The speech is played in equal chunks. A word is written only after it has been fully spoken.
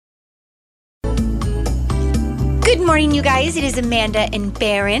Good morning, you guys. It is Amanda and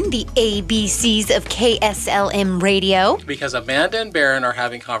Barron, the ABCs of KSLM Radio. Because Amanda and Barron are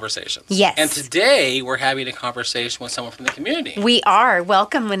having conversations. Yes. And today we're having a conversation with someone from the community. We are.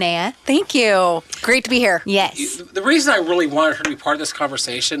 Welcome, Linnea. Thank you. Great to be here. Yes. The reason I really wanted her to be part of this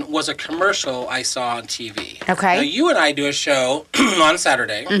conversation was a commercial I saw on TV. Okay. Now, you and I do a show on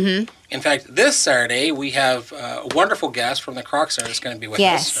Saturday. Mm-hmm. In fact, this Saturday, we have a wonderful guest from the Kroc Center that's going to be with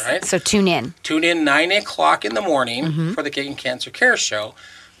Yes. us, right? So tune in. Tune in 9 o'clock in the morning for the Kicking Cancer Care Show.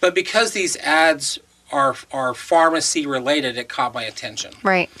 But because these ads are pharmacy related, it caught my attention.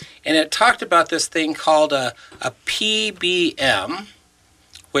 Right. And it talked about this thing called a PBM,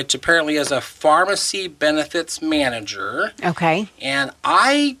 which apparently is a pharmacy benefits manager. Okay. And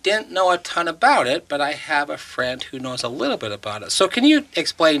I didn't know a ton about it, but I have a friend who knows a little bit about it. So can you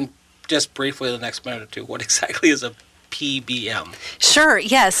explain just briefly the next minute or two what exactly is a PBM? Sure,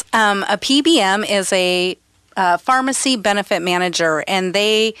 yes. A PBM is a pharmacy benefit manager, and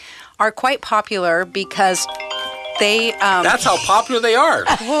they are quite popular because they... That's how popular they are.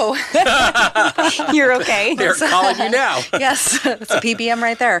 Whoa. You're okay. They're calling you now. Yes, it's a PBM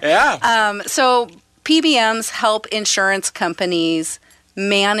right there. Yeah. So PBMs help insurance companies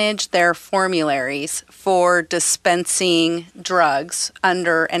manage their formularies for dispensing drugs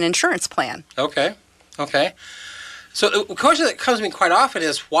under an insurance plan. Okay. So the question that comes to me quite often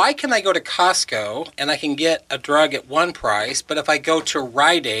is, why can I go to Costco and I can get a drug at one price, but if I go to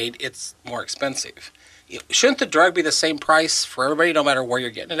Rite Aid, it's more expensive? Shouldn't the drug be the same price for everybody, no matter where you're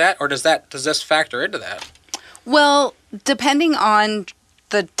getting it at? Or does this factor into that? Well, depending on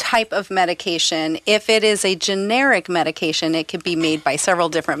the type of medication, if it is a generic medication, it could be made by several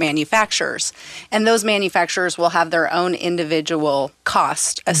different manufacturers. And those manufacturers will have their own individual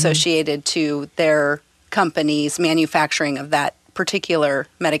cost associated to their company's manufacturing of that particular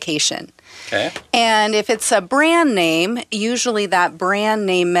medication. Okay. And if it's a brand name, usually that brand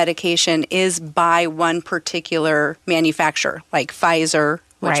name medication is by one particular manufacturer, like Pfizer,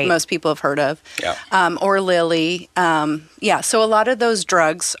 which Right. most people have heard of, Yeah. or Lilly. So a lot of those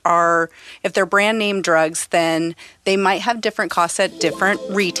drugs are, if they're brand name drugs, then they might have different costs at different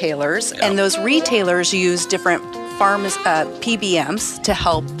retailers. Yeah. And those retailers use different PBMs to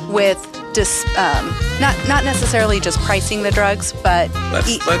help with not necessarily just pricing the drugs, but...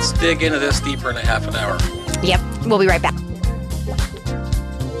 Let's dig into this deeper in a half an hour. Yep. We'll be right back.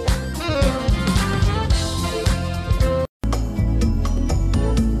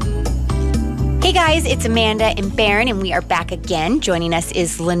 Hey guys, it's Amanda and Barron, and we are back again. Joining us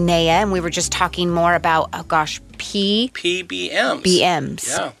is Linnea, and we were just talking more about, PBMs. BMs.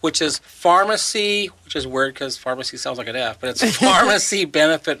 Yeah, which is pharmacy, which is weird because pharmacy sounds like an F, but it's pharmacy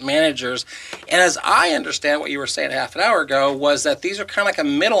benefit managers. And as I understand what you were saying half an hour ago, was that these are kind of like a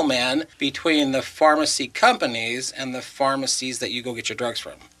middleman between the pharmacy companies and the pharmacies that you go get your drugs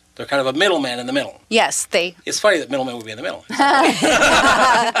from. They're kind of a middleman in the middle. Yes, they... It's funny that middleman would be in the middle.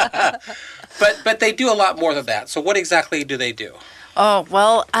 But they do a lot more than that. So what exactly do they do? Oh,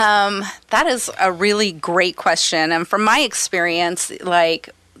 well, that is a really great question. And from my experience, like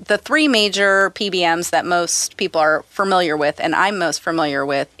the three major PBMs that most people are familiar with, and I'm most familiar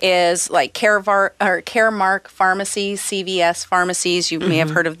with, is like Caremark pharmacies, CVS pharmacies. You may have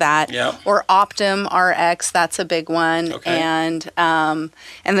heard of that. Yeah. Or Optum RX, that's a big one. Okay. And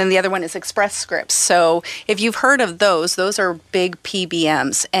then the other one is Express Scripts. So if you've heard of those are big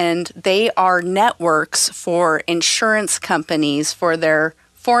PBMs, and they are networks for insurance companies for their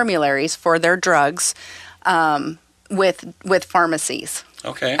formularies for their drugs with pharmacies.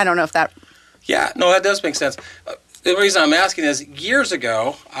 Okay. I don't know if that... Yeah, no, that does make sense. The reason I'm asking is, years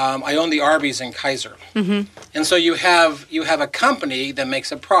ago, I owned the Arby's in Kaiser. Mm-hmm. And so you have a company that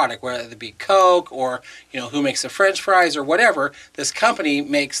makes a product, whether it be Coke or, who makes the French fries or whatever. This company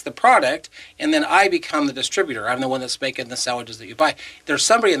makes the product, and then I become the distributor. I'm the one that's making the sandwiches that you buy. There's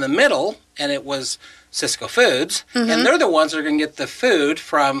somebody in the middle, and it was Cisco Foods, and they're the ones that are going to get the food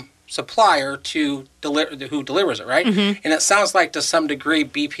from supplier who delivers it, right? Mm-hmm. And it sounds like to some degree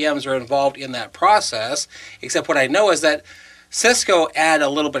BPMs are involved in that process, except what I know is that Cisco added a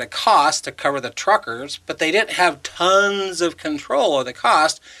little bit of cost to cover the truckers, but they didn't have tons of control of the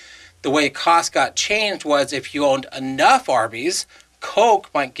cost. The way cost got changed was if you owned enough Arby's, Coke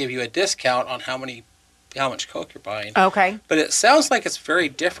might give you a discount on how much Coke you're buying. Okay. But it sounds like it's very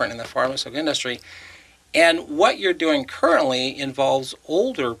different in the pharmaceutical industry. And what you're doing currently involves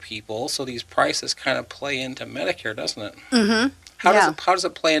older people, so these prices kind of play into Medicare, doesn't it? Mm-hmm. How does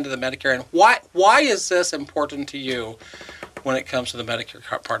it play into the Medicare, and why is this important to you when it comes to the Medicare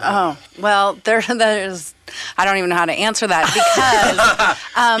part of it? Oh, well, there's I don't even know how to answer that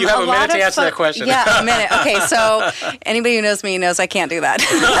because you have a minute to answer that question. Yeah, a minute. Okay, so anybody who knows me knows I can't do that.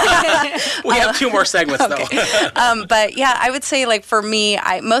 We have 2 more segments, though. But yeah, I would say like for me,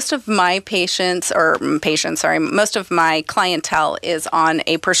 most of my most of my clientele is on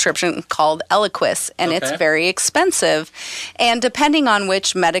a prescription called Eliquis, and it's very expensive. And depending on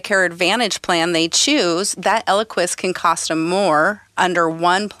which Medicare Advantage plan they choose, that Eliquis can cost them more under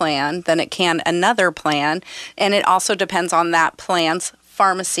one plan than it can another plan. And it also depends on that plan's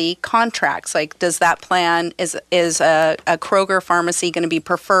pharmacy contracts. Like, does that plan, is a Kroger pharmacy going to be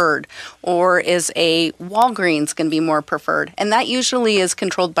preferred, or is a Walgreens going to be more preferred? And that usually is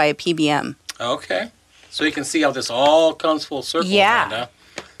controlled by a PBM. Okay. So you can see how this all comes full circle. Yeah. Amanda.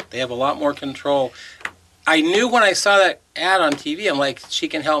 They have a lot more control. I knew when I saw that ad on TV, I'm like, she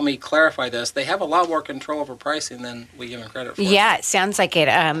can help me clarify this. They have a lot more control over pricing than we give them credit for. Yeah, it sounds like it,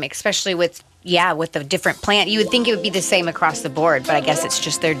 especially with the different plan. You would think it would be the same across the board, but I guess it's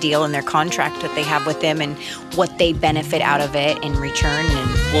just their deal and their contract that they have with them and what they benefit out of it in return.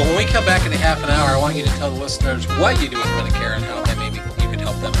 Well, when we come back in a half an hour, I want you to tell the listeners what you do with Medicare and how maybe you could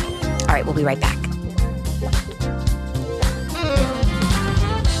help them out. All right, we'll be right back.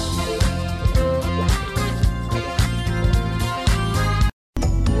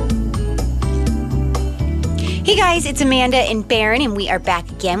 Hey guys, it's Amanda and Barron, and we are back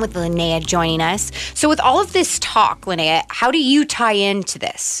again with Linnea joining us. So with all of this talk, Linnea, how do you tie into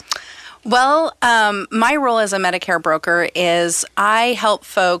this? Well, my role as a Medicare broker is I help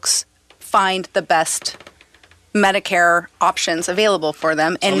folks find the best Medicare options available for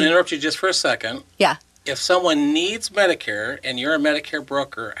them. So I'm going to interrupt you just for a second. Yeah. If someone needs Medicare and you're a Medicare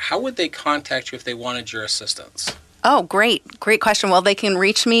broker, how would they contact you if they wanted your assistance? Oh, great. Great question. Well, they can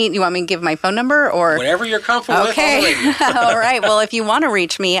reach me. You want me to give my phone number or? Whatever you're comfortable with. Okay. All right. Well, if you want to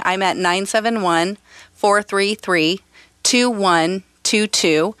reach me, I'm at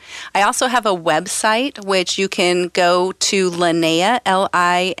 971-433-2122. I also have a website, which you can go to Linnea,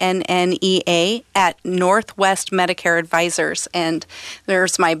 Linnea, at Northwest Medicare Advisors. And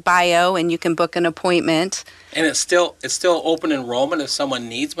there's my bio, and you can book an appointment. And it's still open enrollment if someone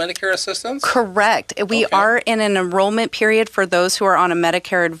needs Medicare assistance? Correct. We are in an enrollment period for those who are on a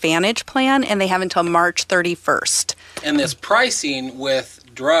Medicare Advantage plan, and they have until March 31st. And this pricing with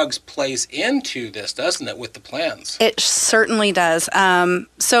drugs plays into this, doesn't it, with the plans? It certainly does.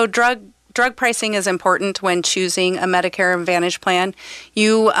 So drug pricing is important when choosing a Medicare Advantage plan.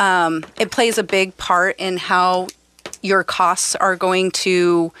 It plays a big part in how your costs are going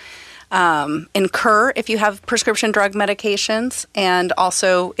to incur if you have prescription drug medications, and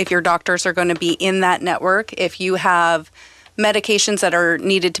also if your doctors are going to be in that network. If you have medications that are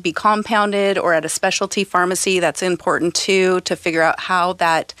needed to be compounded or at a specialty pharmacy, that's important too, to figure out how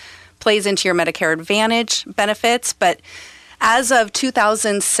that plays into your Medicare Advantage benefits. But as of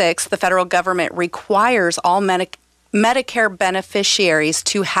 2006, the federal government requires all Medicare beneficiaries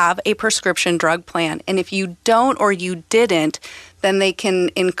to have a prescription drug plan. And if you don't or you didn't, then they can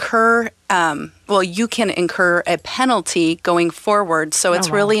incur, you can incur a penalty going forward. So it's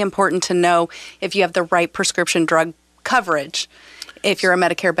really important to know if you have the right prescription drug coverage if you're a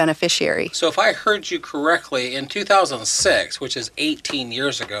Medicare beneficiary. So if I heard you correctly, in 2006, which is 18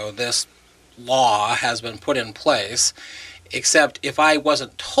 years ago, this law has been put in place. Except if I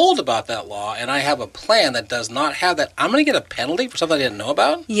wasn't told about that law and I have a plan that does not have that, I'm going to get a penalty for something I didn't know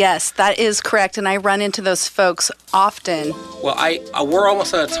about? Yes, that is correct. And I run into those folks often. Well, we're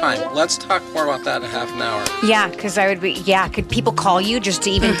almost out of time. Let's talk more about that in half an hour. Yeah, because could people call you just to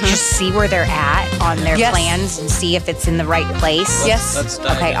even just see where they're at on their plans and see if it's in the right place? Let's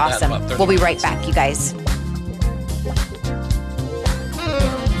dive okay, into awesome. That in about 30 we'll be right minutes. back, you guys.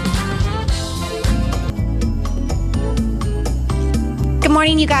 Good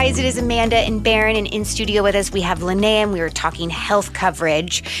morning, you guys. It is Amanda and Barron, and in studio with us we have Linnea, and we were talking health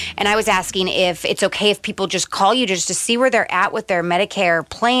coverage. And I was asking if it's okay if people just call you just to see where they're at with their Medicare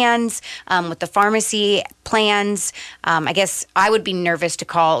plans, with the pharmacy plans. I guess I would be nervous to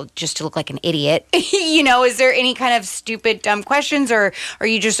call just to look like an idiot. Is there any kind of stupid, dumb questions, or are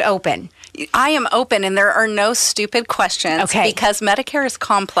you just open? I am open, and there are no stupid questions because Medicare is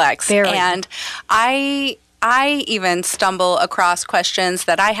complex. And I even stumble across questions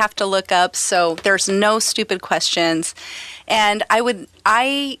that I have to look up, so there's no stupid questions. And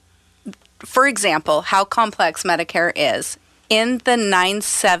for example, how complex Medicare is, in the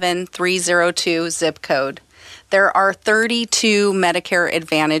 97302 zip code, there are 32 Medicare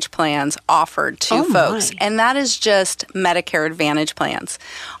Advantage plans offered to folks, and that is just Medicare Advantage plans.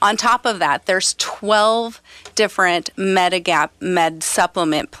 On top of that, there's 12 different Medigap Med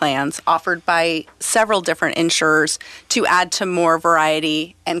Supplement plans offered by several different insurers to add to more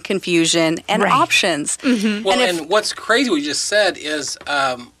variety and confusion and options. Well, and what's crazy what you just said is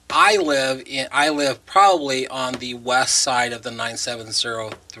I live probably on the west side of the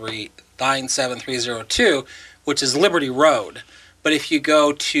 97302, which is Liberty Road. But if you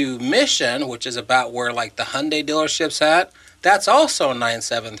go to Mission, which is about where like the Hyundai dealership's at, that's also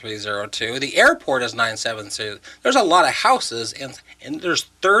 97302. The airport is 972. There's a lot of houses, and there's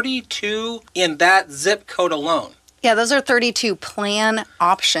 32 in that zip code alone. Yeah, those are 32 plan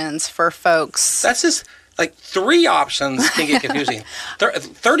options for folks. That's just like 3 options can get confusing.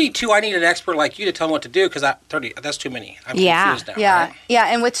 32, I need an expert like you to tell me what to do because 30, that's too many. I'm confused now. Yeah, right?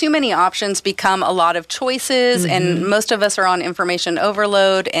 yeah. And with too many options become a lot of choices, and most of us are on information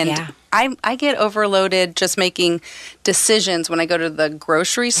overload. And I get overloaded just making decisions when I go to the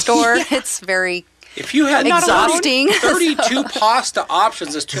grocery store. It's very If you had exhausting. 32 pasta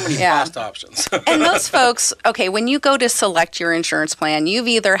options is too many pasta options. And most folks, okay, when you go to select your insurance plan, you've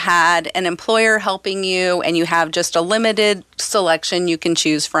either had an employer helping you and you have just a limited selection you can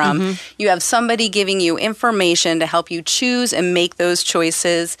choose from. You have somebody giving you information to help you choose and make those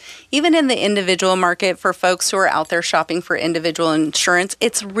choices. Even in the individual market for folks who are out there shopping for individual insurance,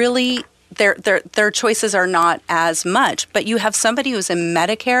 it's really their choices are not as much, but you have somebody who's in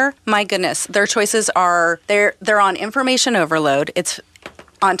Medicare, my goodness, their choices are, they're on information overload. It's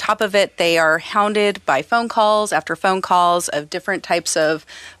on top of it, they are hounded by phone calls after phone calls of different types of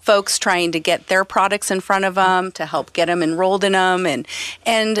folks trying to get their products in front of them to help get them enrolled in them.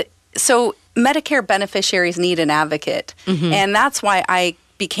 And so Medicare beneficiaries need an advocate. And that's why I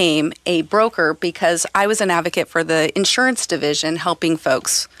became a broker, because I was an advocate for the insurance division helping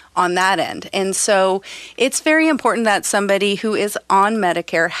folks on that end. And so it's very important that somebody who is on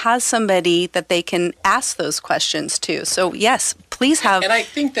Medicare has somebody that they can ask those questions to. So yes, please have. And I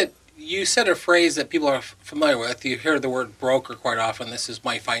think that you said a phrase that people are familiar with. You hear the word broker quite often. This is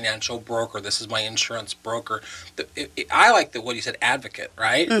my financial broker. This is my insurance broker. I like what you said, advocate,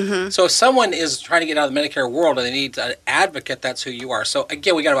 right? So if someone is trying to get out of the Medicare world and they need an advocate, that's who you are. So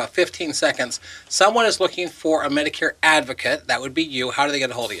again, we got about 15 seconds. Someone is looking for a Medicare advocate. That would be you. How do they get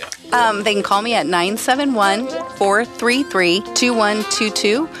a hold of you? They can call me at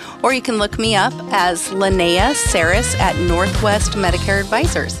 971-433-2122, or you can look me up as Linnea Saris at Northwest Medicare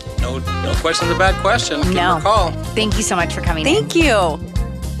Advisors. No question's a bad question. Give her a call. Thank you so much for coming in. Thank you.